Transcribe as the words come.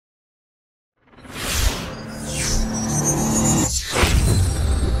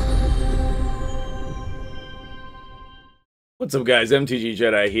What's up, guys?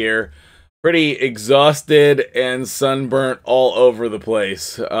 MtgJedi here. Pretty exhausted and sunburnt all over the place.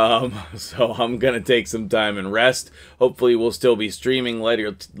 So I'm gonna take some time and rest. Hopefully we'll still be streaming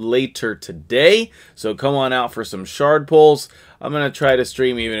later today. So come on out for some shard pulls. I'm gonna try to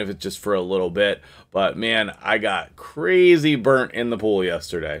stream even if it's just for a little bit. But man, I got crazy burnt in the pool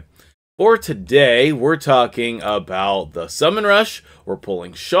yesterday. For today, we're talking about the Summon Rush, we're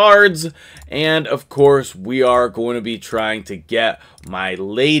pulling shards, and of course, we are going to be trying to get my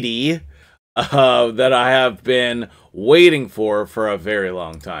lady that I have been waiting for a very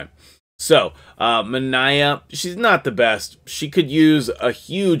long time. So, Minaya, she's not the best. She could use a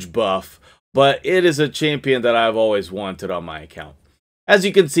huge buff, but it is a champion that I've always wanted on my account. As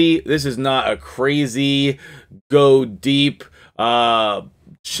you can see, this is not a crazy, go deep,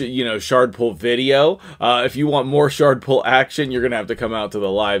 shard pull video. If you want more shard pull action, you're gonna have to come out to the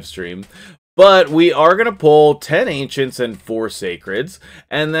live stream. But we are gonna pull 10 ancients and 4 sacreds,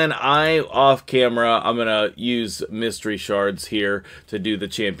 and then off camera, I'm gonna use mystery shards here to do the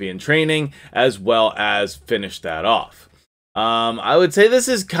champion training as well as finish that off. I would say this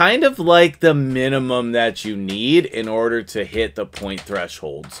is kind of like the minimum that you need in order to hit the point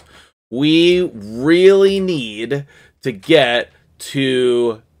thresholds. We really need to get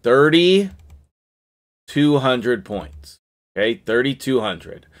to 3,200 points. Okay,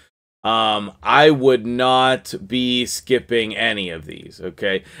 3,200. I would not be skipping any of these,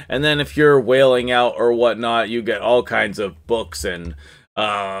 okay? And then if you're whaling out or whatnot, you get all kinds of books and,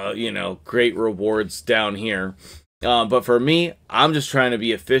 great rewards down here. But for me, I'm just trying to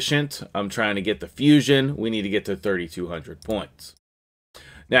be efficient. I'm trying to get the fusion. We need to get to 3,200 points.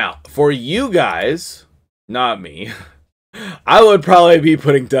 Now, for you guys, not me, I would probably be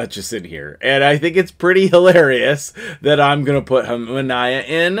putting Duchess in here, and I think it's pretty hilarious that I'm going to put Minaya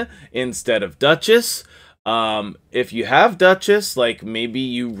in instead of Duchess. If you have Duchess, like maybe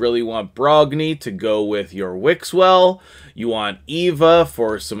you really want Brogni to go with your Wixwell, you want Eva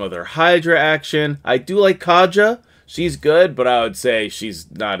for some other Hydra action. I do like Kaja, she's good, but I would say she's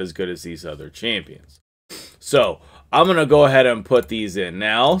not as good as these other champions. So I'm going to go ahead and put these in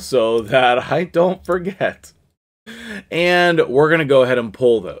now so that I don't forget. And we're going to go ahead and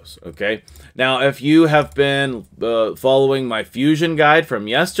pull those, okay? Now, if you have been following my fusion guide from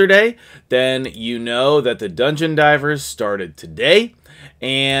yesterday, then you know that the Dungeon Divers started today,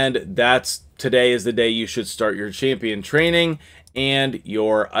 and today is the day you should start your champion training and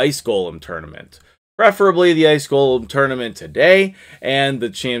your Ice Golem tournament. Preferably the Ice Golem tournament today and the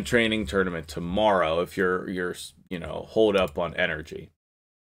champ training tournament tomorrow if you're hold up on energy.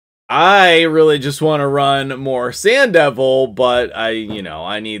 I really just want to run more Sand Devil, but I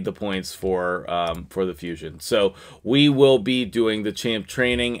need the points for the fusion. So we will be doing the champ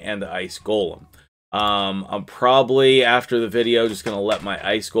training and the Ice Golem. I'm probably after the video just gonna let my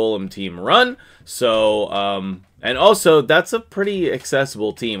Ice Golem team run. So and also that's a pretty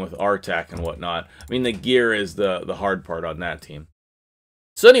accessible team with RTAC and whatnot. I mean, the gear is the hard part on that team.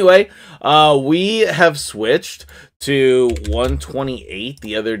 So anyway, we have switched to 128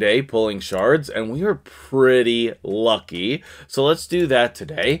 the other day pulling shards, and we were pretty lucky. So let's do that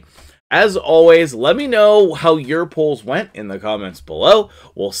today. As always, let me know how your pulls went in the comments below.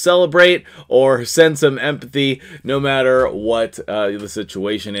 We'll celebrate or send some empathy no matter what the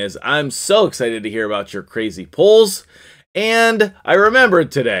situation is. I'm so excited to hear about your crazy pulls. And I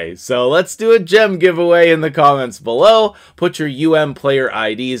remembered today, so let's do a gem giveaway in the comments below. Put your player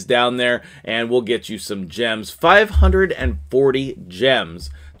IDs down there, and we'll get you some gems. 540 gems.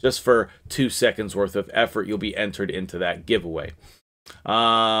 Just for 2 seconds worth of effort, you'll be entered into that giveaway.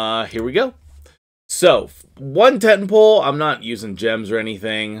 Here we go. So, 110 pull, I'm not using gems or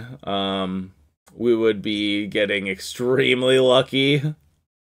anything. We would be getting extremely lucky.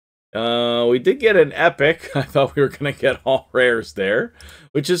 We did get an epic. I thought we were going to get all rares there,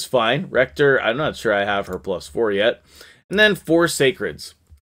 which is fine. Rector, I'm not sure I have her +4 yet. And then 4 sacreds.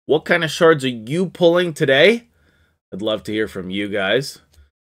 What kind of shards are you pulling today? I'd love to hear from you guys.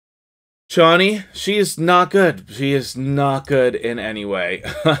 Shawnee, she is not good. She is not good in any way.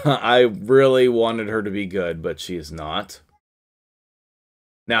 I really wanted her to be good, but she is not.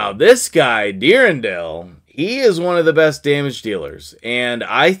 Now, this guy, Dirindil, he is one of the best damage dealers, and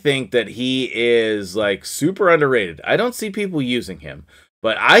I think that he is, like, super underrated. I don't see people using him,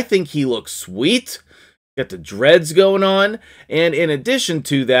 but I think he looks sweet. Got the dreads going on, and in addition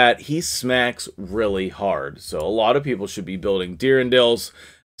to that, he smacks really hard. So a lot of people should be building Dirindils,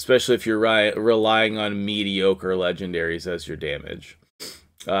 especially if you're relying on mediocre legendaries as your damage.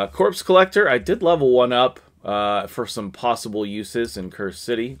 Corpse Collector, I did level 1 up for some possible uses in Cursed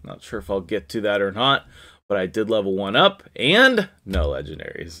City. Not sure if I'll get to that or not, but I did level 1 up, and no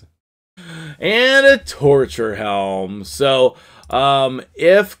legendaries. And a torture helm. So,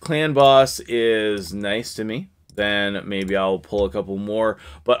 if clan boss is nice to me, then maybe I'll pull a couple more.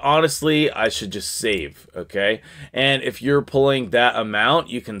 But honestly, I should just save, okay? And if you're pulling that amount,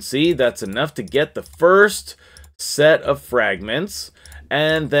 you can see that's enough to get the first set of fragments.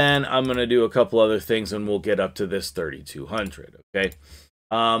 And then I'm going to do a couple other things and we'll get up to this 3,200, okay?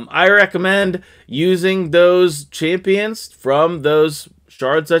 I recommend using those champions from those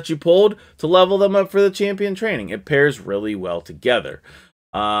shards that you pulled to level them up for the champion training. It pairs really well together.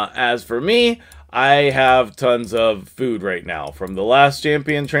 As for me, I have tons of food right now from the last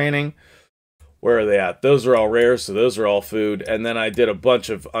champion training. Where are they at? Those are all rares, so those are all food. And then I did a bunch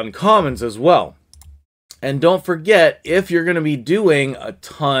of uncommons as well. And don't forget, if you're going to be doing a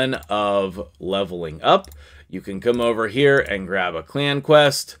ton of leveling up, you can come over here and grab a clan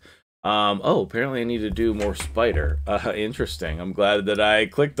quest. Oh, apparently I need to do more spider. Interesting. I'm glad that I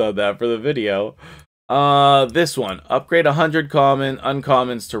clicked on that for the video. This one, upgrade 100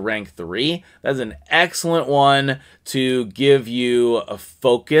 uncommons to rank 3. That's an excellent one to give you a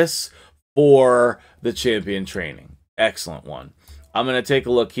focus for the champion training. Excellent one. I'm going to take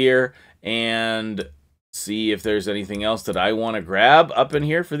a look here and see if there's anything else that I want to grab up in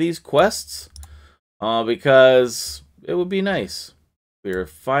here for these quests. Because it would be nice. We're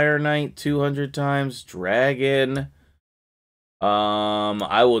Fire Knight 200 times, Dragon.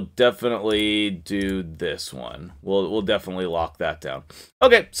 I will definitely do this one. We'll definitely lock that down.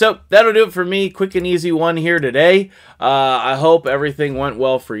 Okay, so that'll do it for me. Quick and easy one here today. I hope everything went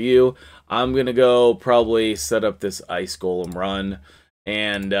well for you. I'm gonna go probably set up this ice golem run.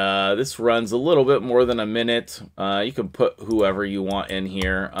 And this runs a little bit more than a minute. You can put whoever you want in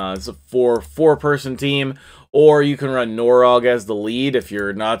here. It's a four-person team, or you can run Norog as the lead if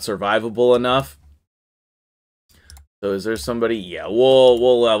you're not survivable enough. So is there somebody? Yeah,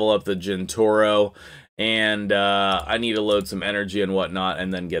 we'll level up the Gentoro, and I need to load some energy and whatnot,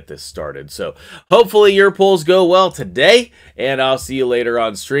 and then get this started. So hopefully your pulls go well today, and I'll see you later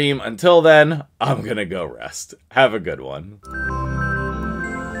on stream. Until then, I'm gonna go rest. Have a good one.